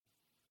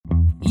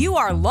You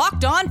are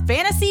Locked On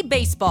Fantasy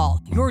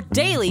Baseball, your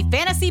daily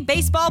fantasy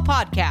baseball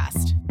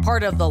podcast.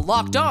 Part of the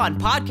Locked On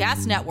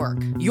Podcast Network,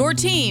 your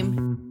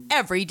team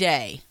every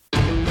day.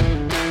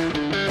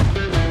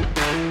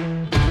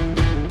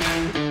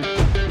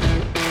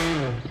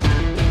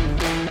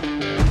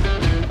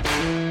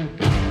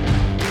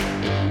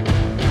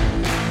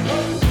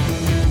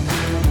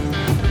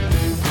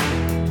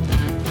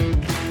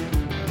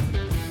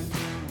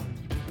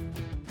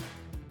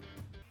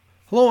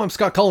 Hello, I'm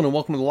Scott Cullen, and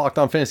welcome to the Locked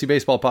On Fantasy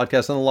Baseball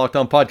Podcast on the Locked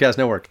On Podcast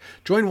Network.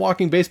 Join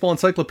Walking Baseball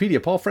Encyclopedia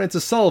Paul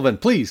Francis Sullivan.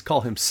 Please call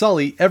him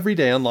Sully every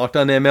day on Locked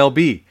On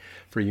MLB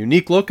for a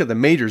unique look at the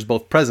majors,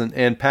 both present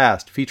and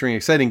past, featuring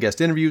exciting guest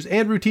interviews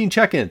and routine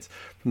check-ins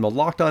from the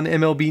Locked On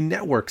MLB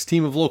Network's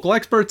team of local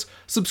experts.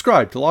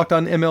 Subscribe to Locked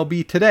On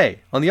MLB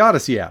today on the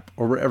Odyssey app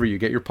or wherever you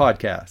get your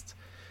podcasts.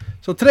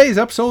 So today's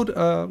episode,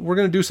 we're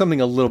going to do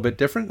something a little bit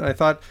different. I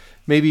thought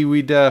maybe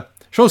we'd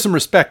show some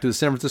respect to the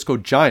San Francisco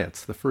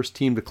Giants, the first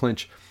team to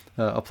clinch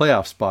a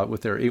playoff spot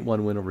with their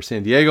 8-1 win over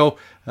San Diego.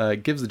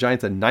 It gives the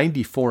Giants a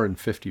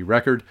 94-50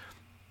 record.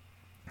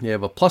 They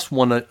have a plus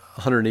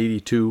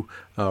 182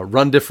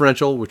 run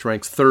differential, which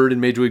ranks third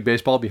in Major League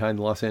Baseball behind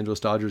the Los Angeles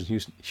Dodgers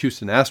and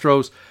Houston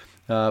Astros.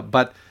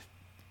 But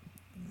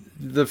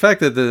the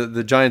fact that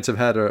the Giants have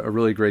had a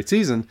really great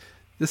season,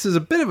 this is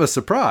a bit of a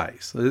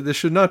surprise. This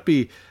should not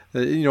be...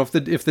 if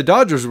the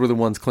Dodgers were the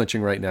ones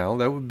clinching right now,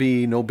 that would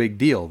be no big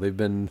deal. They've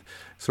been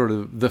sort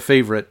of the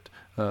favorite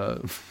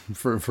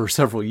for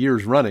several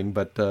years running,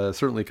 but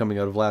certainly coming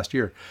out of last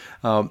year.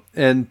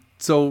 And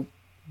so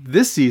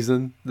this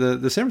season,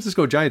 the San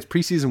Francisco Giants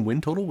preseason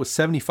win total was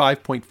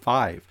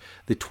 75.5,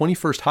 the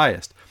 21st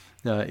highest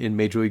in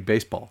Major League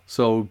Baseball.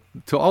 So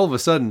to all of a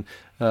sudden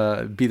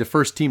be the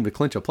first team to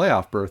clinch a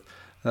playoff berth,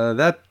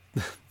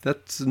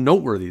 that's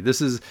noteworthy. This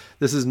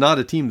is not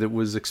a team that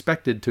was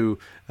expected to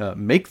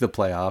make the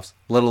playoffs,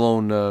 let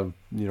alone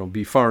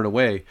be far and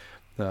away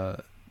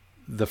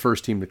the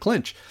first team to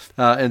clinch.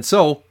 And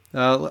so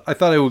I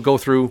thought I would go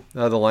through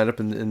the lineup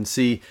and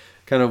see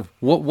kind of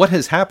what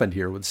has happened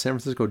here with the San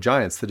Francisco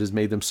Giants that has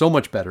made them so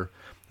much better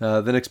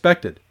than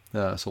expected.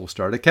 So we'll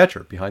start at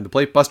catcher. Behind the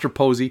plate, Buster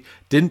Posey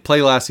didn't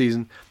play last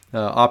season,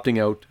 opting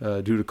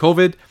out due to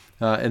COVID,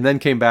 and then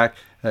came back.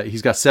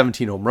 He's got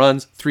 17 home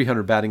runs,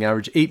 300 batting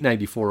average,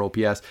 894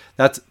 OPS.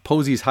 That's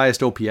Posey's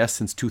highest OPS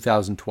since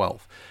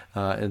 2012.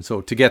 And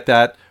so to get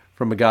that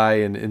from a guy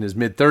in his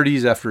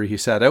mid-30s after he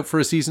sat out for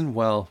a season,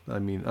 well, I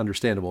mean,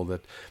 understandable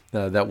that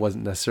that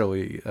wasn't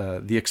necessarily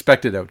the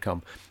expected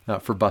outcome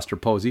for Buster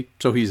Posey.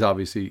 So he's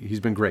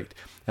been great.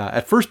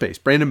 At first base,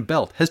 Brandon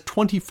Belt has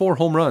 24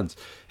 home runs,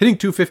 hitting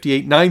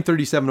 .258,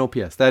 937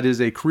 OPS. That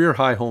is a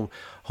career-high home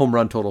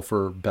run total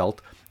for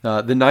Belt.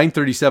 The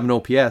 937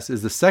 OPS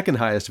is the second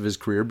highest of his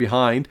career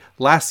behind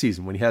last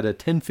season when he had a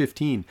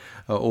 1015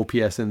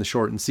 OPS in the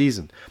shortened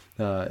season.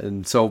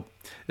 And so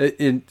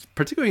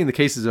particularly in the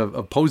cases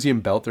of Posey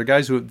and Belt, they're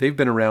guys they've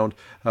been around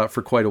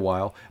for quite a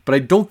while, but I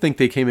don't think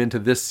they came into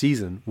this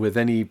season with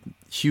any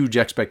huge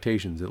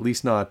expectations, at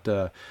least not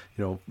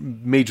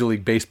Major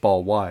League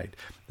Baseball wide.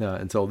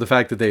 And so the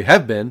fact that they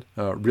have been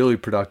really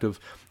productive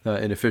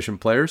and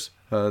efficient players,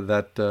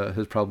 that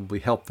has probably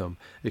helped them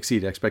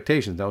exceed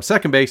expectations. Now,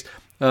 second base,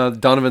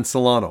 Donovan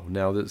Solano.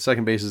 Now, the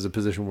second base is a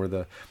position where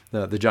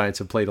the Giants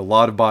have played a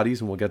lot of bodies,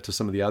 and we'll get to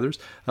some of the others.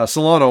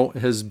 Solano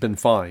has been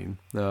fine.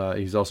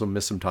 He's also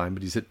missed some time,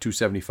 but he's hit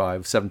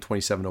 .275,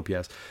 727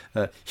 OPS.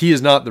 He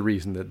is not the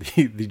reason that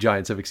the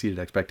Giants have exceeded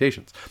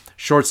expectations.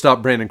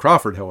 Shortstop Brandon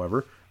Crawford,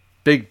 however,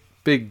 big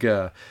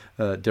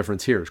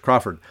difference here is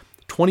Crawford.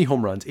 20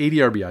 home runs, 80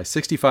 RBIs,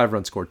 65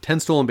 runs scored, 10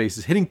 stolen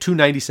bases, hitting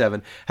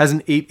 .297, has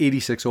an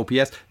 886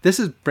 OPS.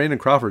 This is Brandon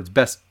Crawford's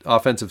best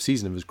offensive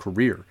season of his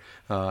career.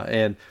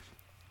 And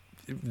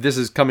this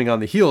is coming on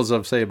the heels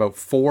of, say, about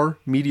 4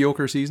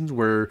 mediocre seasons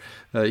where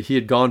he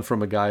had gone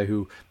from a guy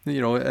who,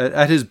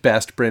 at his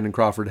best, Brandon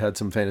Crawford had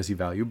some fantasy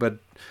value, but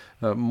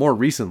more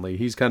recently,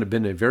 he's kind of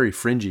been a very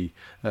fringy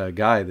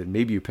guy that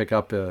maybe you pick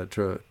up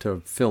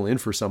to fill in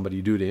for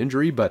somebody due to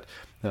injury, but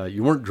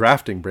you weren't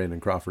drafting Brandon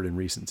Crawford in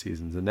recent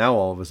seasons. And now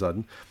all of a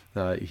sudden,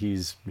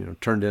 he's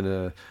turned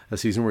in a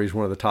season where he's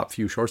one of the top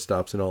few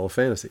shortstops in all of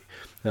fantasy.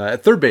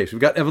 At third base, we've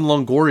got Evan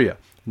Longoria.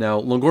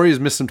 Now, Longoria's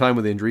missed some time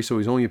with injury, so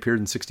he's only appeared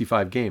in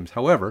 65 games.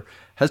 However,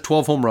 has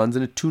 12 home runs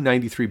and a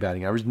 .293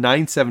 batting average,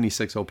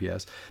 976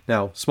 OPS.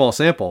 Now, small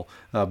sample,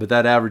 but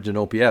that average in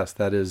OPS,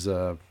 that is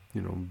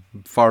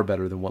far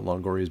better than what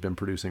Longoria has been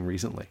producing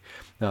recently.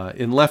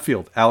 In left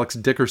field, Alex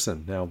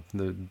Dickerson. Now,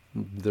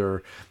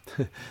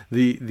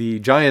 the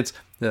Giants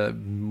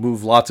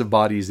move lots of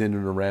bodies in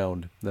and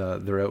around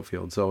their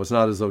outfield, so it's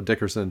not as though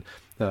Dickerson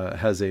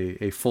has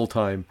a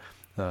full-time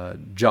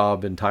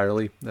job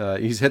entirely.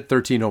 He's hit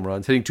 13 home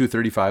runs, hitting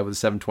 .235 with a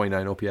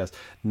 729 OPS.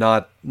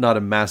 Not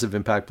a massive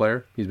impact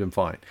player. He's been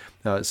fine.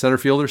 Center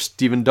fielder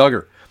Steven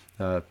Duggar.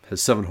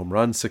 Has 7 home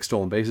runs, 6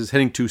 stolen bases,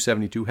 hitting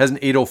 .272, has an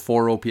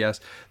 804 OPS.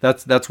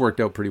 That's worked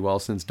out pretty well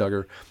since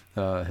Duggar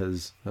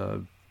has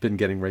been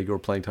getting regular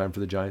playing time for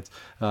the Giants.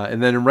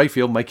 And then in right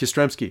field, Mike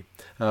Yastrzemski,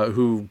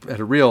 who had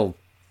a real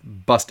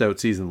bust-out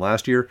season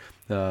last year,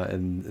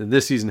 and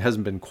this season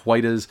hasn't been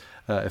quite as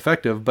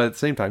effective, but at the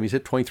same time, he's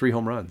hit 23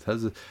 home runs,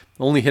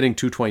 only hitting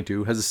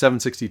 .222, has a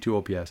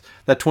 .762 OPS.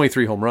 That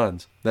 23 home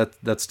runs,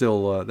 that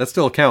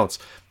still accounts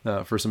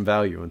for some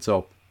value. And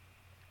so,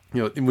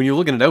 when you're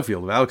looking at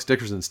outfield of Alex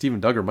Dickerson, Steven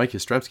Duggar, Mike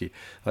Yastrzemski,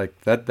 like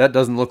that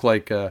doesn't look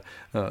like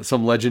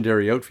some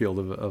legendary outfield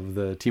of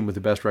the team with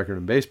the best record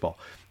in baseball.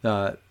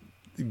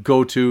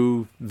 Go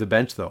to the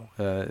bench, though,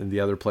 and the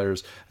other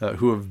players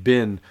who have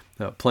been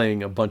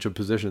playing a bunch of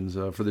positions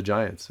for the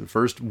Giants.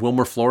 First,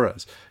 Wilmer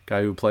Flores,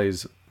 guy who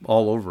plays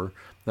all over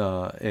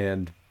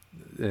and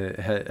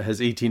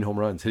has 18 home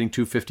runs, hitting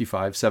 .255,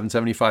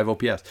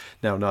 .775 OPS.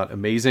 Now, not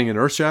amazing and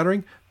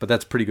earth-shattering, but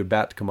that's a pretty good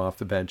bat to come off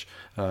the bench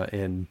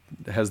and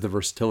has the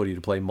versatility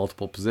to play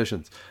multiple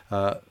positions.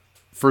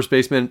 First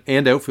baseman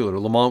and outfielder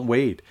Lamont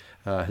Wade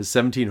has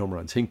 17 home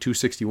runs, hitting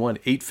 .261,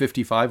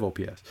 .855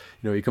 OPS.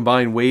 You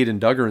combine Wade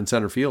and Duggar in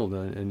center field,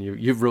 and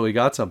you've really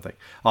got something.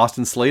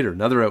 Austin Slater,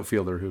 another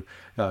outfielder who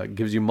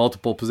gives you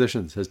multiple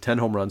positions, has 10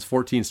 home runs,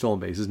 14 stolen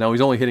bases. Now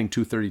he's only hitting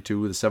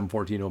 .232 with a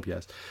 .714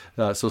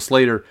 OPS. So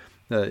Slater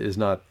is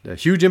not a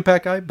huge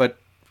impact guy, but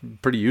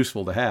pretty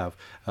useful to have.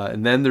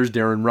 And then there's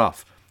Darren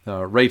Ruff,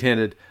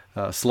 right-handed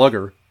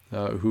slugger,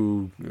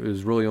 who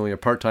is really only a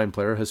part-time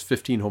player, has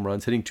 15 home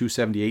runs, hitting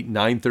 .278,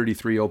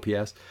 .933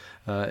 OPS.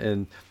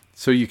 And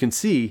so you can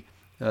see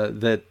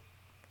that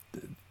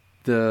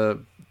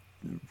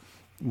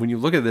when you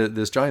look at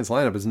this Giants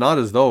lineup, it's not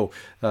as though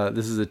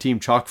this is a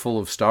team chock full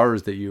of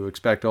stars that you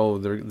expect,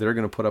 they're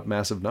going to put up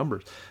massive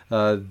numbers.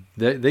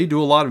 They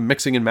do a lot of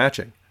mixing and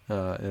matching,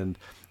 and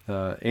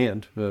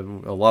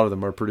a lot of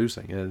them are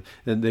producing.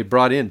 And they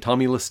brought in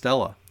Tommy La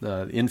Stella,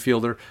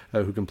 infielder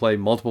who can play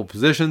multiple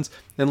positions.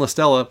 And La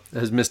Stella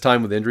has missed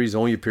time with injuries,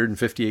 only appeared in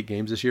 58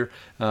 games this year,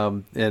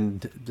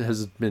 and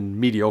has been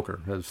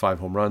mediocre. Has 5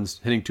 home runs,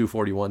 hitting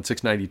 .241,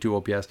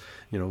 .692 OPS.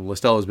 La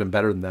Stella has been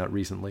better than that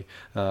recently.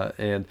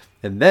 And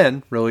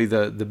then really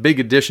the big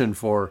addition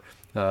for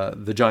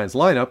the Giants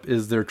lineup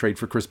is their trade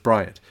for Chris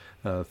Bryant,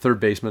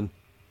 third baseman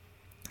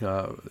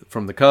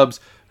from the Cubs,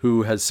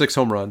 who has 6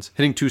 home runs,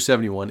 hitting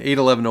 .271,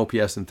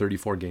 .811 OPS in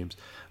 34 games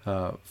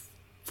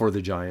for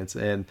the Giants.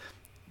 And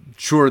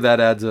sure, that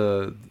adds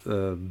a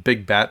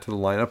big bat to the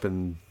lineup,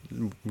 and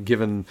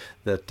given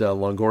that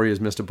Longoria has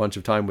missed a bunch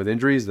of time with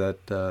injuries,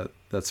 that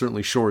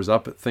certainly shores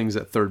up things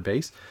at third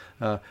base.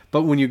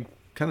 But when you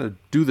kind of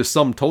do the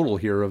sum total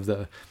here of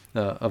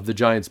the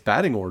Giants'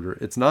 batting order,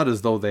 it's not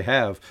as though they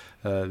have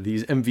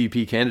these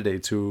MVP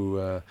candidates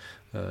who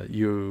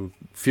you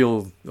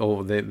feel,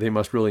 they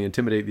must really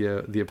intimidate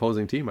the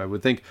opposing team. I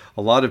would think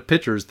a lot of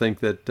pitchers think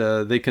that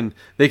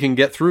they can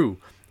get through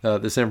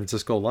the San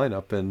Francisco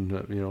lineup,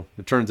 and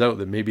it turns out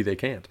that maybe they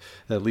can't,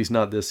 at least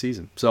not this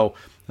season. So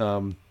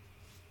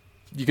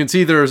you can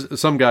see there's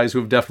some guys who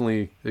have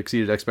definitely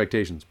exceeded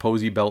expectations.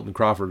 Posey, Belt, and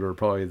Crawford are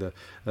probably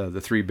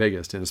the 3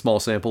 biggest. In a small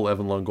sample,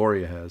 Evan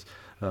Longoria has.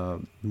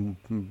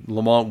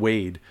 Lamont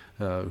Wade,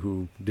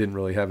 who didn't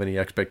really have any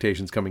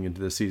expectations coming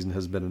into this season,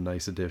 has been a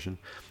nice addition.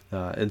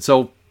 And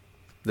so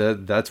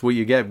that's what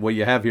you get. What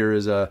you have here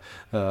is a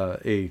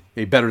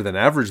better than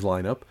average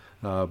lineup,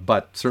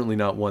 but certainly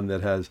not one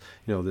that has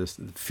this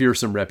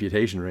fearsome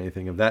reputation or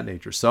anything of that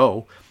nature.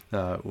 So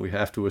we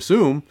have to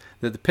assume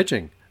that the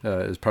pitching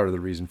is part of the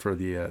reason for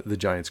the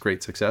Giants'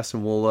 great success,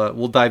 and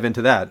we'll dive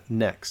into that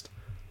next.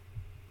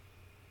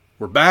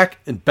 We're back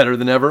and better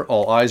than ever.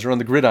 All eyes are on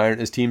the gridiron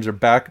as teams are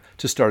back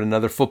to start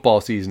another football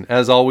season.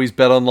 As always,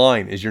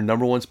 BetOnline is your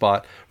number one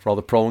spot for all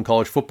the pro and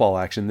college football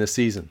action this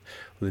season.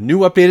 With a new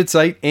updated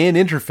site and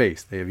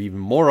interface, they have even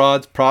more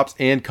odds, props,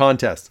 and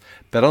contests.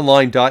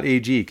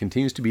 BetOnline.ag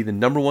continues to be the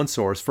number one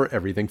source for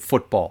everything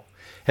football.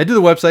 Head to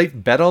the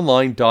website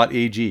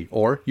betonline.ag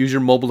or use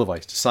your mobile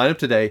device to sign up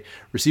today.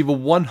 Receive a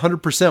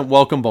 100%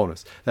 welcome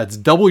bonus. That's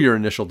double your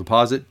initial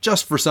deposit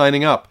just for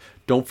signing up.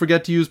 Don't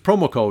forget to use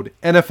promo code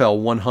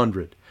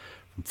NFL100.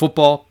 From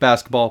football,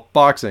 basketball,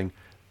 boxing,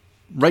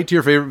 right to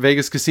your favorite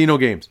Vegas casino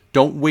games.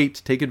 Don't wait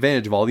to take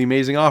advantage of all the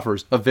amazing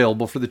offers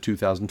available for the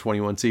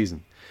 2021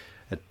 season.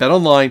 At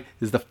BetOnline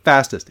is the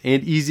fastest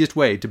and easiest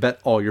way to bet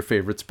all your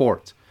favorite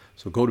sports.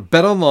 So go to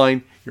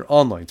BetOnline, your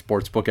online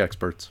sportsbook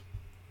experts.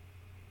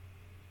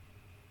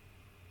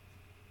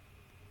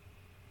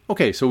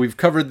 Okay, so we've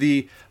covered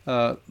the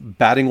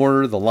batting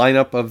order, the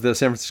lineup of the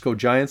San Francisco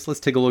Giants. Let's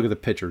take a look at the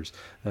pitchers.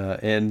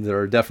 And there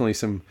are definitely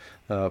some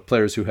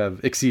players who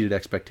have exceeded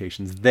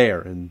expectations there.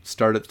 And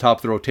start at the top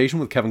of the rotation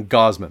with Kevin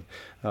Gausman,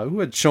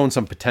 who had shown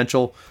some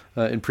potential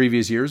in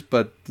previous years,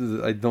 but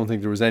I don't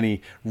think there was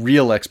any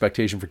real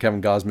expectation for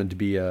Kevin Gausman to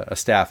be a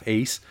staff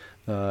ace.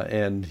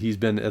 And he's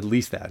been at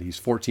least that. He's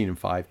 14-5,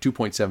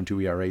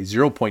 2.72 ERA,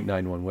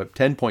 0.91 WHIP,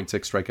 10.6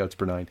 strikeouts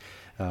per 9.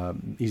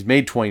 He's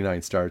made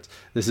 29 starts.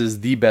 This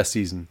is the best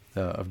season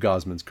of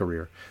Gausman's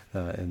career,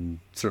 and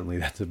certainly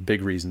that's a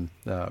big reason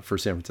for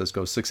San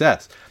Francisco's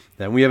success.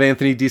 Then we have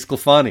Anthony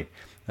DeSclafani,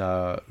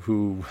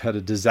 who had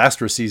a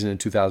disastrous season in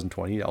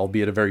 2020,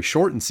 albeit a very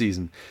shortened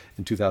season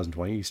in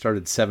 2020. He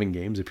started 7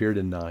 games, appeared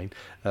in 9.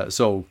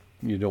 So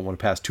you don't want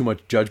to pass too much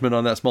judgment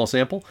on that small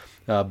sample.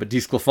 But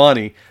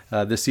DeSclafani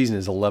this season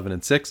is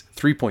 11-6,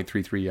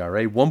 3.33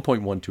 ERA,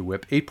 1.12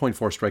 WHIP, 8.4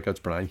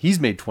 strikeouts per nine. He's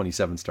made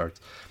 27 starts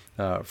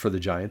for the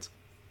Giants.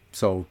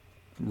 So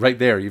right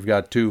there, you've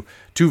got two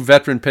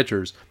veteran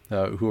pitchers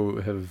who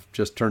have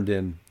just turned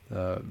in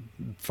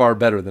far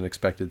better than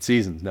expected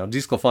seasons. Now,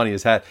 DeSclafani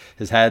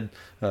has had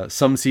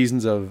some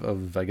seasons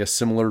of I guess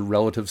similar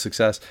relative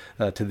success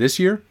to this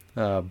year,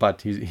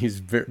 but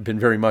he's been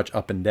very much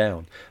up and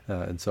down,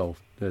 and so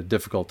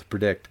difficult to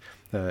predict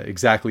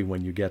exactly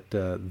when you get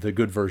the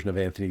good version of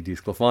Anthony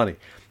DeSclafani.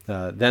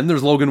 Then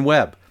there's Logan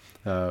Webb,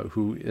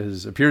 who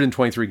has appeared in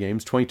 23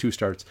 games, 22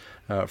 starts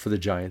for the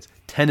Giants,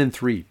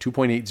 10-3,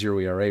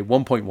 2.80 ERA,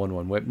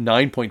 1.11 WHIP,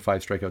 9.5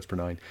 strikeouts per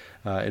nine,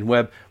 and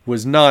Webb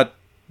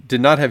did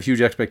not have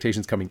huge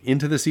expectations coming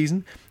into the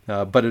season,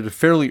 but at a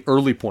fairly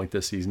early point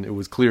this season, it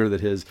was clear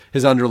that his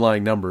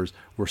underlying numbers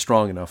were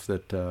strong enough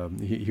that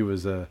he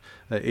was a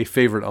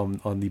favorite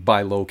on the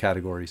buy low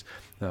categories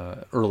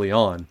early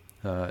on.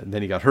 And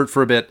then he got hurt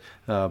for a bit,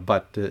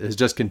 but has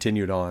just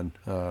continued on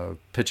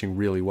pitching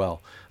really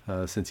well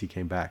since he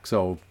came back.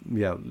 So,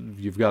 yeah,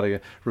 you've got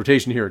a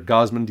rotation here at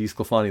Gausman,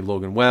 DeSclafani,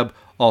 Logan Webb.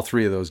 All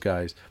three of those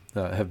guys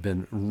have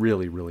been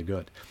really, really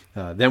good.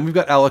 Then we've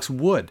got Alex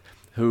Wood,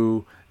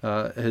 who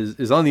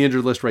is on the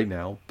injured list right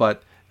now,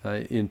 but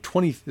in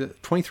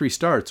 23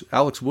 starts,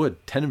 Alex Wood,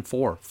 10-4,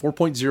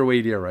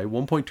 4.08 ERA,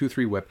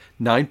 1.23 WHIP,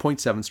 9.7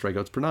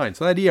 strikeouts per nine.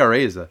 So that ERA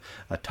is a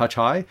touch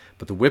high,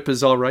 but the WHIP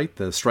is all right,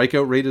 the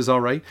strikeout rate is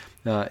all right,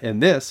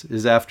 and this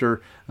is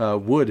after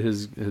Wood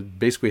has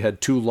basically had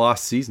two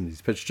lost seasons.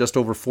 He's pitched just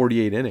over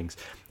 48 innings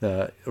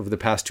over the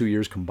past 2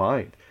 years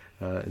combined,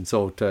 and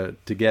so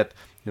to get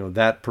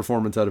that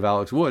performance out of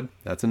Alex Wood,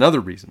 that's another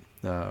reason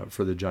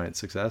for the Giants'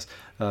 success.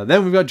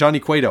 Then we've got Johnny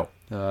Cueto,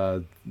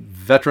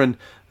 veteran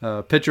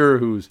pitcher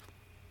who's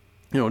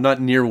not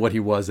near what he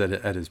was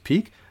at his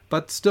peak,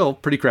 but still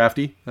pretty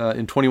crafty.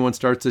 In 21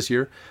 starts this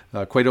year,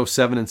 Cueto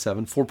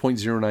 7-7,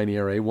 4.09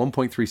 ERA,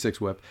 1.36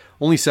 WHIP,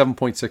 only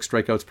 7.6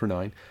 strikeouts per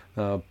nine.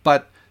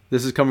 But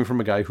this is coming from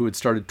a guy who had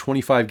started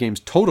 25 games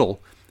total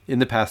in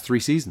the past 3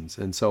 seasons.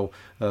 And so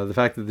the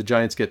fact that the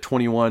Giants get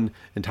 21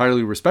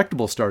 entirely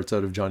respectable starts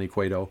out of Johnny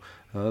Cueto,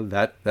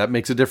 that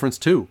makes a difference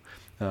too.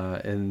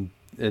 And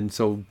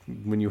so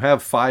when you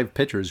have 5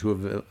 pitchers who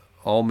have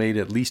all made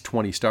at least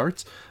 20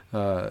 starts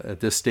at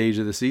this stage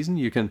of the season,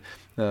 you can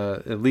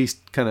at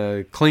least kind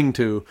of cling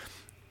to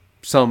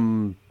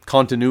some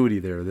continuity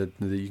there, that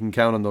you can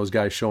count on those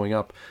guys showing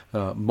up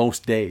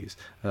most days.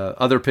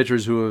 Other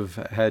pitchers who have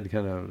had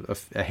kind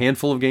of a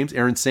handful of games,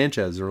 Aaron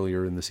Sanchez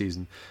earlier in the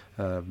season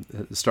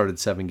started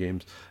 7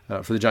 games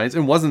for the Giants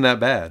and wasn't that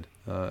bad.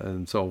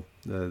 And so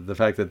the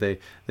fact that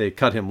they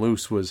cut him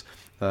loose was,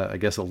 I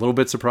guess, a little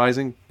bit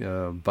surprising.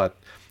 But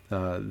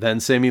then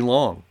Sammy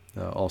Long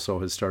also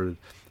has started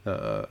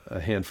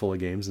a handful of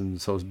games. And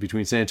so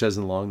between Sanchez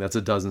and Long, that's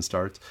a dozen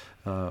starts.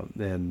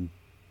 And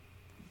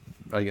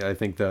I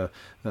think the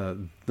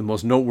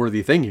most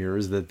noteworthy thing here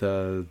is that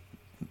the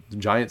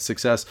Giants'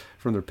 success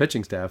from their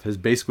pitching staff has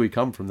basically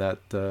come from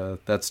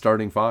that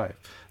starting 5.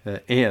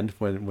 And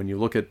when you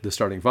look at the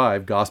starting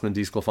 5, Gausman,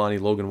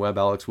 DeSclafani, Logan Webb,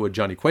 Alex Wood,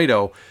 Johnny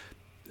Cueto,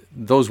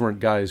 those weren't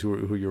guys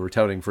who you were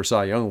touting for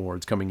Cy Young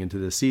awards coming into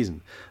this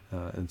season.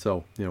 And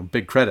so,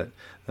 big credit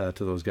to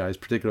those guys,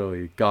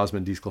 particularly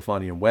Gausman,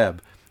 DeSclafani, and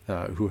Webb,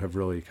 who have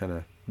really kind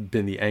of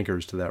been the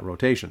anchors to that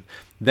rotation.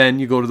 Then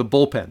you go to the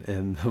bullpen,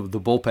 and the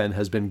bullpen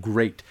has been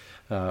great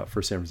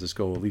for San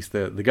Francisco, at least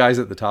the guys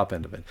at the top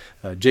end of it.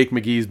 Jake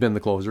McGee's been the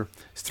closer.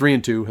 He's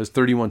 3-2, has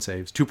 31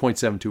 saves,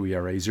 2.72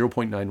 ERA,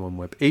 0.91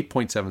 WHIP,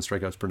 8.7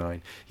 strikeouts per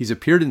nine. He's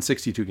appeared in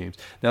 62 games.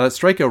 Now that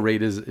strikeout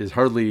rate is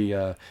hardly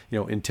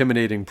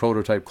intimidating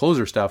prototype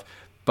closer stuff,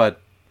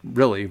 but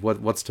really,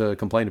 what's to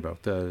complain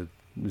about?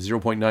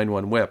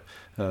 0.91 WHIP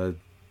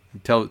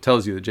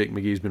tells you that Jake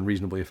McGee's been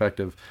reasonably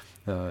effective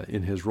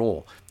in his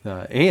role.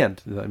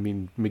 And, I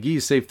mean,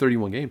 McGee's saved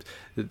 31 games.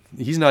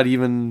 He's not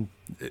even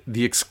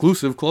the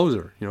exclusive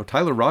closer.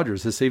 Tyler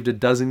Rogers has saved a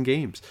dozen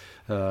games.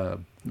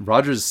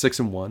 Rogers is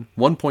 6-1,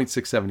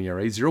 1.67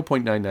 ERA,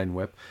 0.99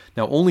 WHIP.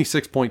 Now only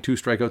 6.2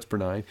 strikeouts per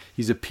nine.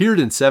 He's appeared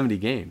in 70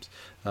 games.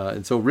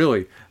 And so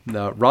really,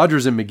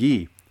 Rogers and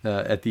McGee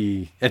at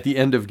the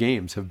end of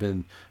games have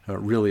been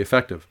really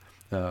effective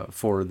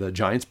for the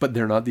Giants, but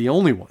they're not the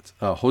only ones.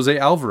 Jose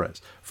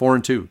Alvarez,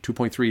 4-2,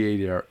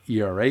 2.38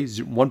 ERA,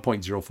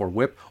 1.04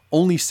 WHIP,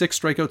 only 6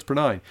 strikeouts per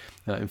nine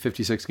in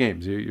 56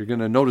 games. You're going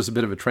to notice a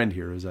bit of a trend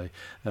here as I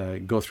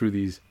go through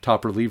these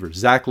top relievers.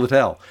 Zach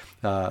Littell,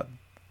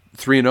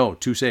 3-0,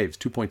 2 saves,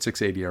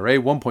 2.68 ERA,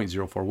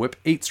 1.04 WHIP,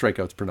 8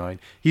 strikeouts per nine.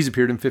 He's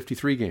appeared in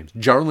 53 games.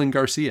 Jarlin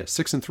Garcia,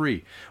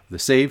 6-3, with a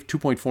save,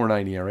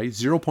 2.49 ERA,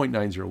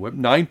 0.90 WHIP,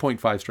 9.5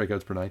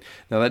 strikeouts per nine.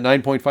 Now that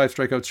 9.5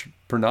 strikeouts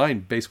per nine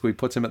basically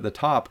puts him at the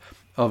top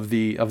of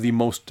the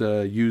most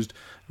used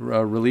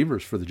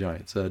relievers for the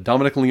Giants.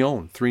 Dominic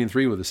Leone,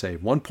 3-3 with a save,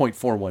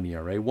 1.41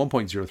 ERA,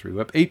 1.03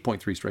 WHIP, 8.3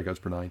 strikeouts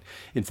per nine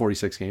in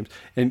 46 games.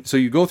 And so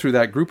you go through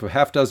that group of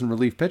half dozen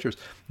relief pitchers.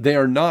 They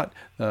are not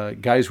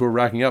guys who are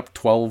racking up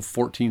 12,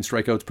 14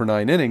 strikeouts per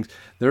 9 innings.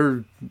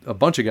 They're a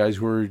bunch of guys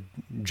who are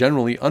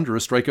generally under a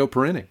strikeout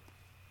per inning.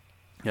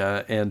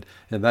 And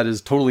that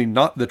is totally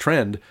not the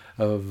trend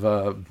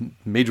of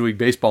Major League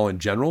Baseball in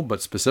general,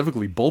 but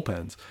specifically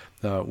bullpens,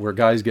 where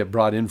guys get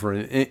brought in for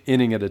an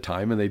inning at a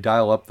time and they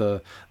dial up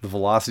the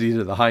velocity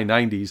to the high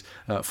 90s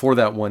for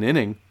that one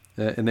inning,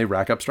 and they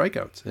rack up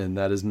strikeouts. And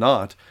that is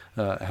not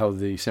how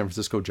the San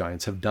Francisco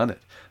Giants have done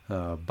it.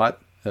 But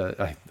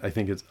I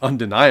think it's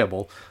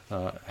undeniable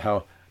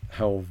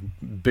how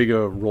big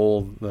a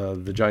role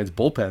the Giants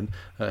bullpen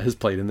has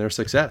played in their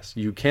success.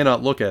 You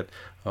cannot look at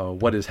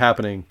what is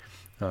happening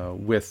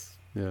with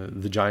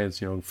the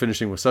Giants,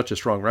 finishing with such a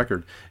strong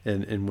record,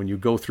 and when you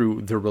go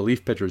through the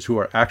relief pitchers who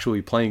are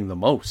actually playing the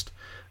most,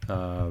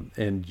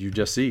 and you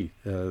just see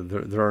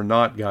there are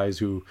not guys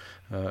who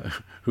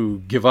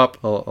give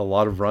up a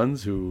lot of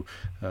runs, who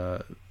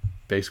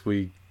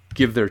basically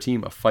give their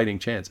team a fighting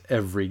chance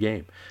every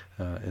game,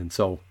 and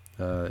so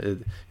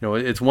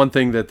it's one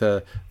thing that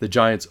the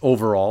Giants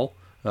overall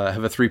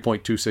have a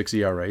 3.26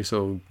 ERA,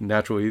 so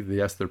naturally,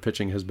 yes, their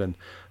pitching has been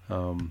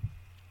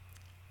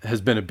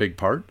a big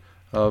part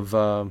of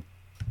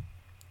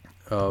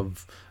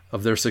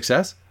their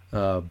success.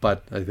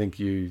 But I think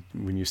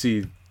when you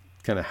see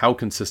kind of how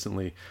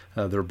consistently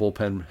their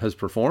bullpen has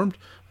performed,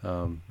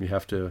 you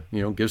have to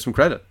give some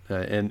credit.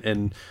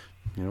 And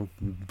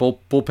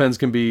bullpens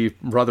can be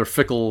rather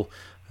fickle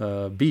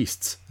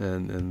beasts,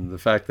 and the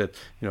fact that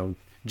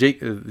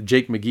Jake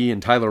McGee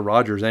and Tyler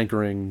Rogers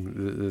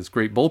anchoring this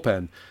great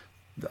bullpen,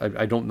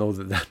 I don't know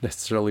that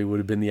necessarily would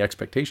have been the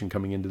expectation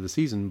coming into the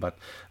season, but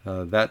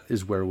that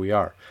is where we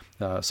are.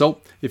 So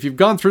if you've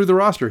gone through the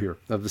roster here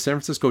of the San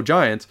Francisco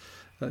Giants,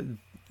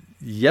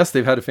 yes,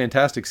 they've had a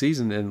fantastic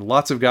season and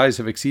lots of guys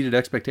have exceeded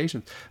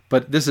expectations,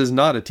 but this is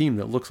not a team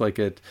that looks like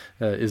it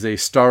is a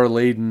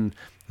star-laden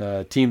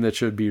team that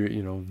should be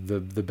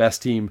the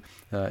best team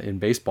in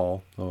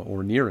baseball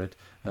or near it,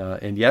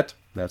 and yet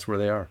that's where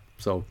they are.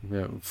 So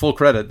full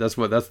credit. That's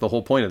the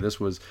whole point of this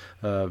was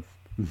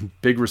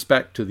big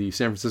respect to the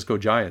San Francisco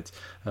Giants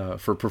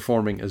for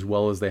performing as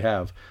well as they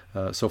have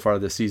so far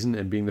this season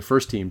and being the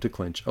first team to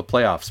clinch a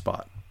playoff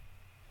spot.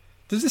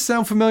 Does this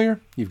sound familiar?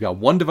 You've got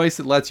one device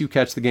that lets you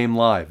catch the game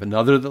live,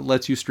 another that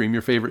lets you stream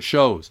your favorite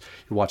shows.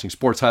 You're watching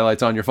sports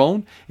highlights on your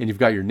phone, and you've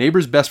got your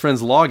neighbor's best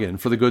friend's login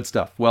for the good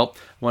stuff. Well,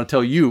 I want to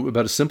tell you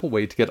about a simple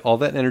way to get all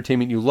that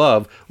entertainment you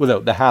love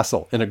without the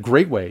hassle, and a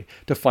great way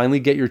to finally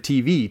get your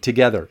TV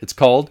together. It's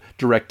called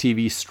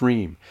DirecTV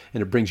Stream,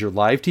 and it brings your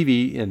live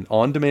TV and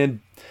on-demand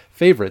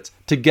favorites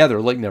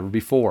together like never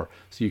before.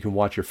 So you can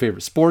watch your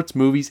favorite sports,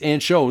 movies,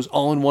 and shows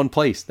all in one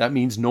place. That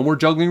means no more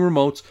juggling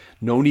remotes,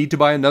 no need to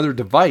buy another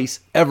device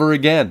ever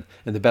again.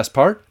 And the best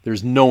part,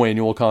 there's no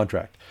annual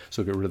contract.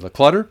 So get rid of the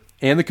clutter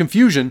and the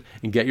confusion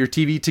and get your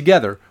TV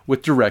together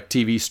with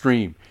DirecTV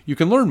Stream. You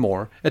can learn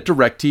more at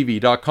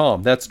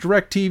directtv.com. That's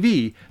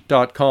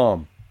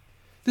directtv.com.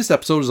 This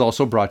episode is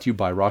also brought to you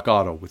by Rock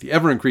Auto. With the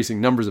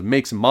ever-increasing numbers of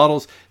makes and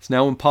models, it's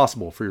now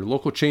impossible for your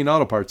local chain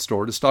auto parts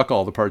store to stock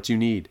all the parts you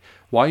need.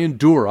 Why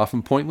endure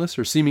often pointless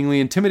or seemingly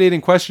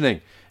intimidating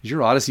questioning? Is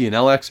your Odyssey an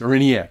LX or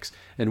an EX?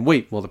 And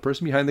wait while the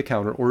person behind the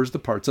counter orders the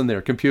parts on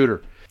their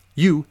computer.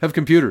 You have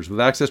computers with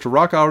access to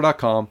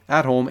rockauto.com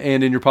at home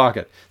and in your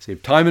pocket.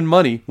 Save time and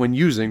money when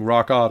using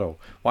Rock Auto.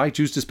 Why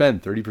choose to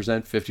spend 30%,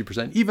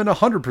 50%, even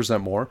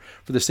 100% more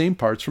for the same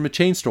parts from a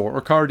chain store or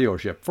car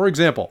dealership? For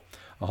example,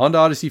 a Honda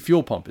Odyssey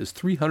fuel pump is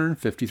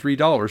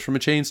 $353 from a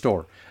chain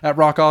store. At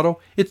Rock Auto,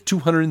 it's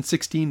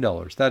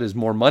 $216. That is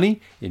more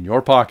money in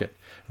your pocket.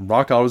 And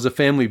Rock Auto is a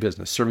family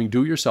business serving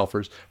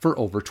do-it-yourselfers for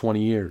over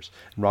 20 years.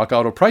 And Rock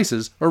Auto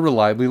prices are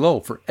reliably low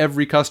for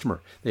every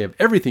customer. They have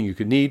everything you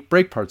could need: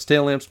 brake parts,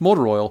 tail lamps,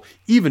 motor oil,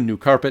 even new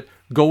carpet.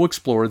 Go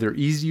explore their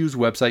easy-to-use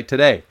website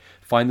today.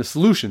 Find the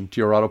solution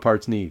to your auto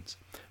parts needs.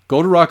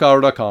 Go to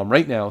rockauto.com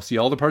right now, see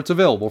all the parts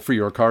available for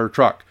your car or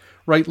truck.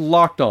 Write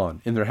Locked On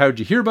in their How'd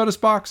You Hear About Us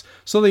box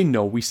so they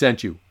know we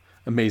sent you.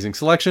 Amazing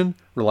selection,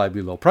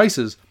 reliably low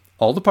prices,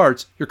 all the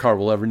parts your car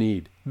will ever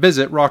need.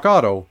 Visit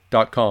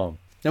rockauto.com.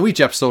 Now, each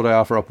episode I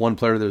offer up one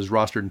player that is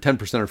rostered in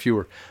 10% or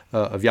fewer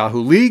of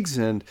Yahoo leagues,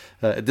 and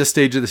at this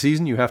stage of the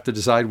season, you have to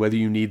decide whether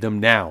you need them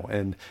now.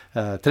 And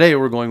today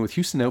we're going with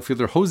Houston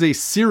outfielder Jose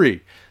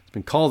Siri. He's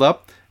been called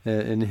up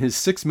in his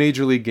sixth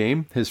Major League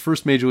game. His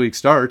first Major League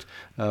start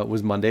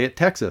was Monday at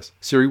Texas.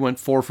 Siri went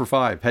 4 for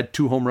 5, had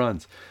 2 home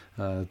runs.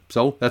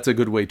 So that's a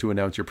good way to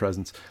announce your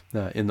presence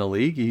in the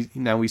league.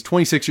 He's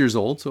 26 years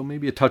old, so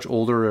maybe a touch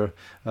older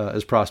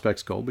as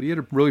prospects go, but he had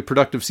a really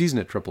productive season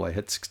at AAA.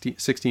 Hit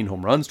 16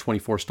 home runs,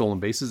 24 stolen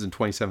bases in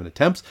 27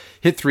 attempts,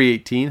 hit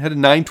 .318, had a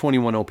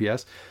 .921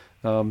 OPS.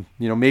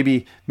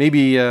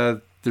 Maybe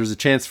there's a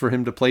chance for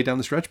him to play down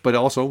the stretch, but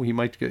also he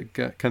might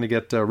kind of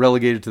get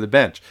relegated to the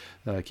bench.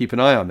 Keep an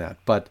eye on that.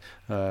 But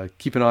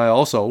keep an eye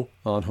also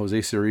on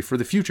Jose Siri for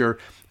the future.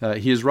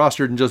 He is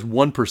rostered in just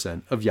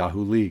 1% of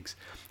Yahoo leagues.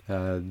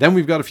 Then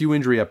we've got a few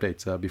injury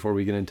updates before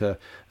we get into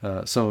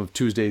some of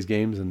Tuesday's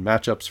games and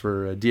matchups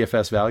for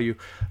DFS value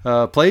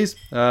plays.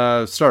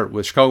 Start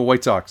with Chicago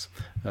White Sox.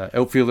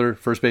 Outfielder,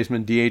 first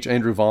baseman, DH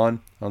Andrew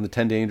Vaughn on the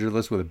 10-day injured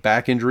list with a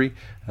back injury.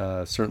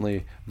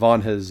 Certainly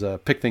Vaughn has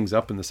picked things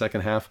up in the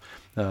second half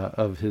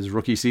of his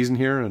rookie season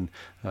here, and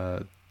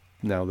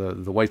now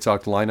the White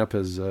Sox lineup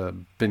has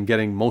been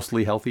getting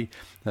mostly healthy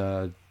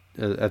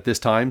at this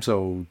time,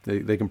 so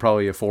they can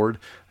probably afford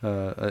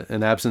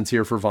an absence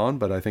here for Vaughn,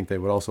 but I think they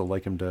would also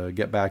like him to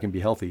get back and be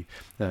healthy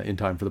in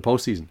time for the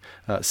postseason.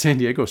 San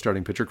Diego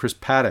starting pitcher Chris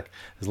Paddock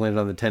has landed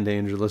on the 10-day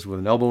injured list with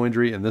an elbow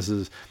injury, and this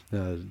is,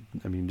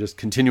 just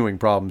continuing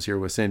problems here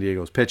with San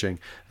Diego's pitching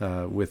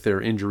with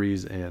their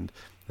injuries and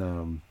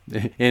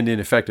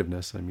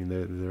ineffectiveness. I mean,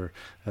 they're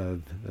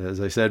as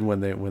I said,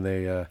 when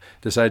they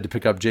decided to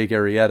pick up Jake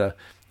Arrieta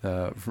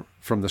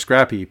from the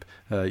scrap heap,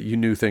 you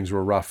knew things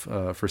were rough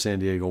for San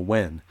Diego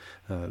when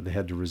they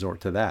had to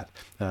resort to that.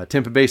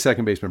 Tampa Bay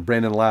second baseman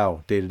Brandon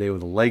Lau, day-to-day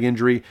with a leg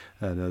injury.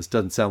 This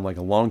doesn't sound like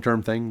a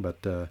long-term thing,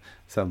 but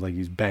sounds like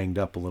he's banged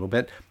up a little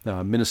bit.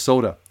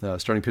 Minnesota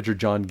starting pitcher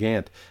John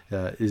Gant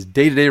is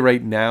day-to-day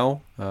right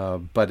now,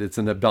 but it's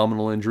an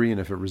abdominal injury, and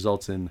if it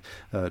results in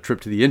a trip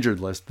to the injured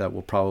list, that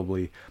will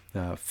probably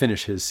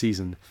finish his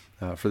season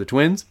for the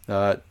Twins.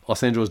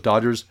 Los Angeles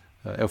Dodgers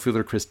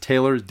outfielder Chris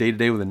Taylor is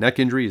day-to-day with a neck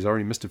injury. He's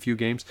already missed a few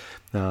games.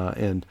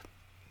 And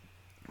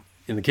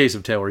in the case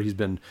of Taylor, he's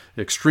been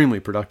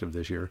extremely productive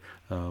this year.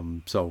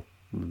 So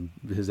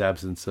his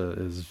absence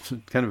is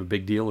kind of a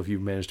big deal if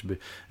you've managed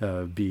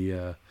to be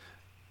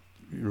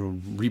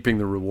reaping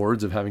the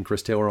rewards of having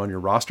Chris Taylor on your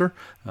roster.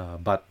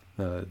 But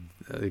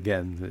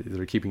again,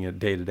 they're keeping it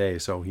day-to-day,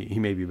 so he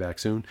may be back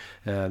soon.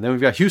 And then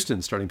we've got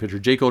Houston starting pitcher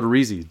Jake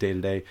Odorizzi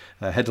day-to-day.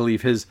 Had to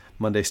leave his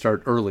Monday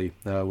start early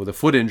with a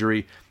foot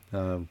injury.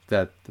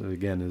 That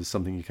again is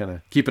something you kind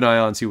of keep an eye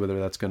on, see whether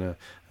that's going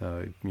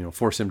to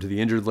force him to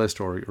the injured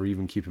list or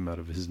even keep him out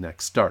of his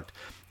next start.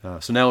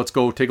 So now let's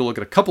go take a look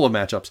at a couple of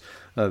matchups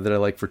that I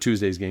like for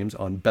Tuesday's games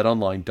on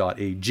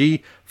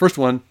betonline.ag. First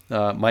one,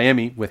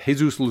 Miami with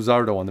Jesus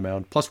Luzardo on the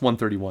mound, plus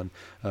 131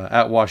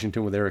 at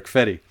Washington with Eric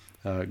Fedde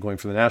going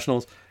for the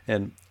Nationals.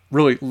 And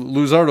really,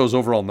 Luzardo's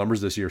overall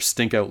numbers this year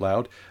stink out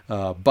loud,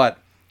 but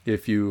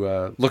if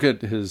you look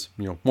at his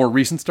more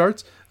recent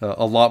starts,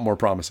 a lot more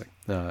promising.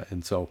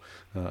 And so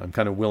I'm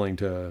kind of willing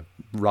to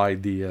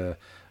ride the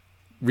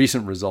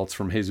recent results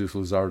from Jesus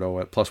Luzardo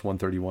at plus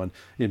 131,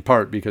 in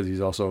part because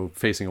he's also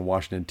facing a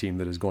Washington team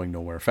that is going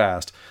nowhere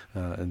fast.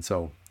 And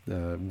so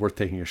worth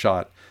taking a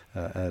shot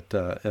at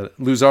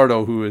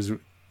Luzardo, who is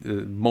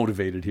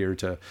motivated here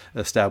to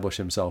establish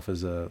himself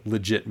as a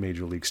legit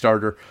major league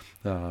starter.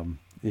 That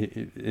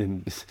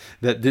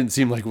didn't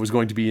seem like it was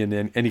going to be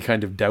in any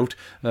kind of doubt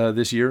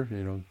this year,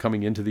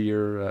 coming into the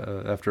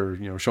year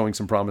after showing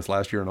some promise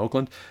last year in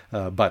Oakland,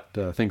 but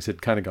things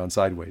had kind of gone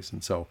sideways.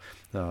 And so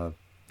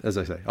as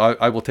I say,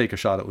 I will take a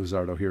shot at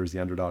Luzardo here as the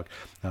underdog.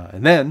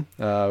 And then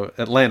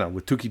Atlanta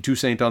with Touki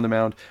Toussaint on the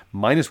mound,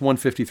 minus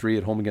 153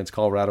 at home against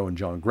Colorado and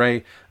John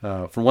Gray.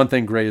 For one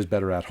thing, Gray is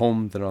better at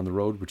home than on the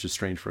road, which is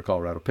strange for a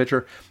Colorado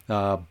pitcher.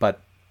 But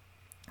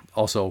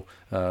also,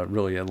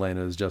 really,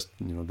 Atlanta is just,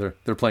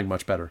 they're playing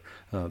much better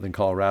than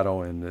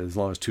Colorado, and as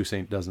long as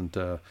Toussaint doesn't,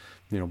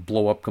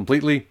 blow up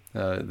completely,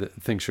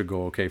 things should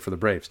go okay for the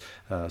Braves.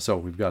 So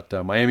we've got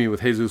Miami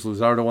with Jesus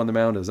Luzardo on the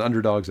mound as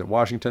underdogs at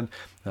Washington,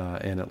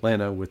 and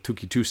Atlanta with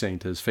Touki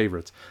Toussaint as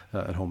favorites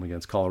at home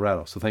against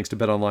Colorado. So thanks to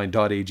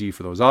betonline.ag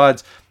for those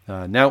odds.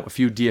 Now a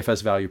few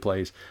DFS value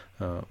plays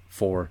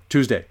for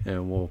Tuesday,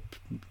 and we'll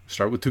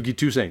start with Touki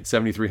Toussaint,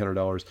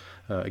 $7,300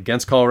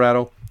 against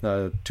Colorado.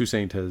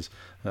 Toussaint has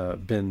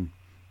been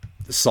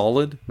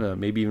solid,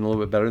 maybe even a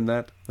little bit better than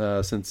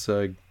that since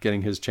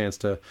getting his chance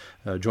to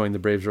join the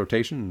Braves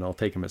rotation, and I'll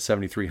take him at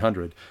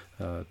 7,300.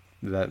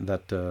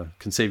 That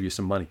can save you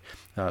some money.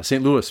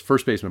 St. Louis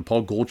first baseman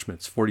Paul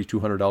Goldschmidt's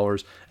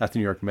 $4,200 at the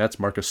New York Mets.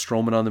 Marcus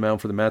Stroman on the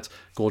mound for the Mets.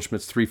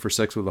 Goldschmidt's 3 for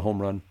 6 with a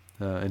home run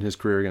in his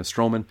career against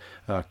Stroman.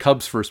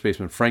 Cubs first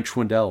baseman Frank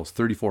Schwindel is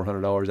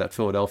 $3,400 at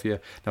Philadelphia.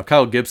 Now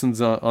Kyle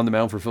Gibson's on the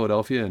mound for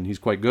Philadelphia, and he's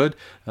quite good,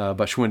 but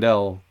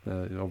Schwindel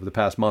over the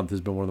past month has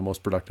been one of the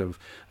most productive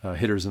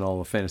hitters in all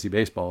of fantasy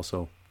baseball,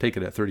 so take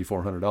it at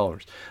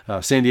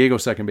 $3,400. San Diego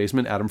second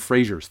baseman Adam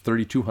Frazier's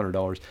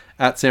 $3,200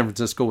 at San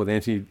Francisco with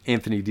Anthony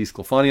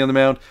DeSclafani on the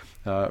mound.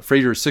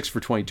 Frazier is 6 for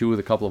 22 with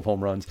a couple of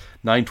home runs,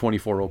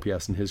 924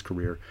 OPS in his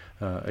career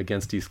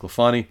against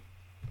DeSclafani.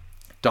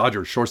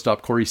 Dodgers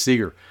shortstop Corey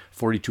Seager,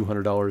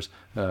 $4,200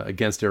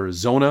 against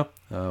Arizona.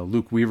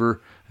 Luke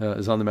Weaver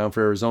is on the mound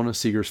for Arizona.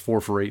 Seager's 4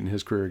 for 8 in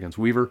his career against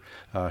Weaver.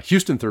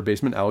 Houston third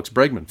baseman Alex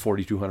Bregman,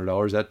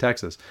 $4,200 at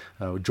Texas.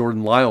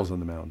 Jordan Lyles on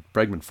the mound.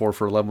 Bregman 4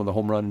 for 11 with a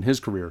home run in his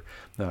career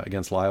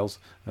against Lyles.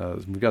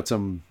 We've got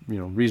some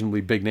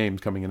reasonably big names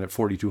coming in at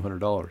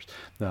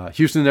 $4,200.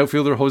 Houston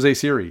outfielder Jose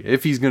Siri,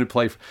 if he's going to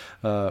play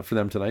for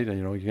them tonight, and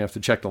you're going to have to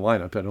check the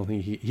lineup. I don't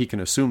think he can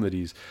assume that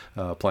he's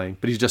playing,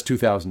 but he's just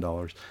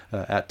 $2,000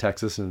 at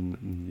Texas,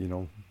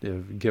 and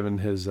given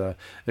his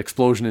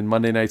explosion in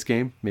Monday night's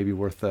game, maybe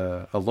worth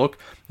a look.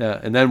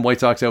 And then White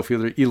Sox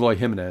outfielder Eloy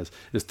Jimenez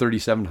is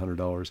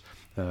 $3,700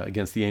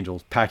 against the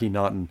Angels. Packy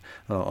Naughton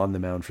on the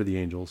mound for the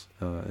Angels,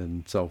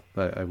 and so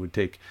I would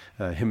take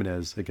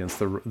Jimenez against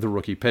the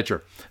rookie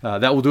pitcher.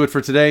 That will do it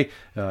for today.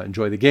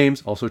 Enjoy the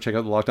games. Also check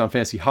out the Locked On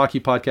Fantasy Hockey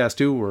podcast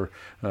too. We're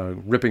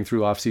ripping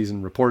through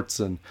off-season reports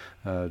and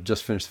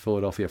just finished the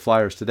Philadelphia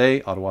Flyers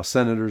today. Ottawa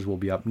Senators will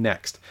be up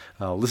next.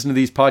 Listen to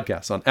these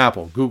podcasts on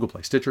Apple, Google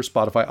Play, Stitcher,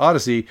 Spotify,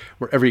 Odyssey,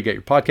 wherever you get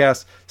your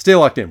podcasts. Stay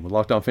locked in with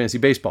Locked On Fantasy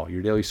Baseball,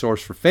 your daily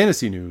source for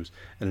fantasy news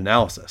and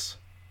analysis.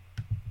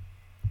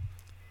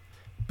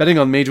 Betting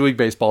on Major League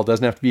Baseball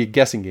doesn't have to be a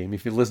guessing game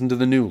if you listen to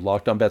the new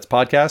Locked On Bets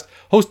podcast,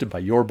 hosted by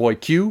your boy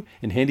Q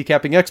and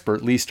handicapping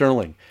expert Lee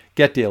Sterling.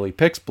 Get daily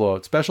picks,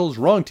 blowout specials,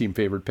 wrong team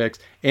favorite picks,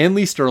 and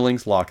Lee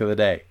Sterling's Lock of the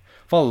Day.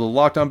 Follow the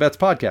Locked On Bets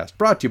podcast,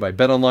 brought to you by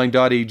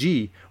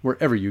BetOnline.ag,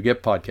 wherever you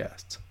get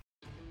podcasts.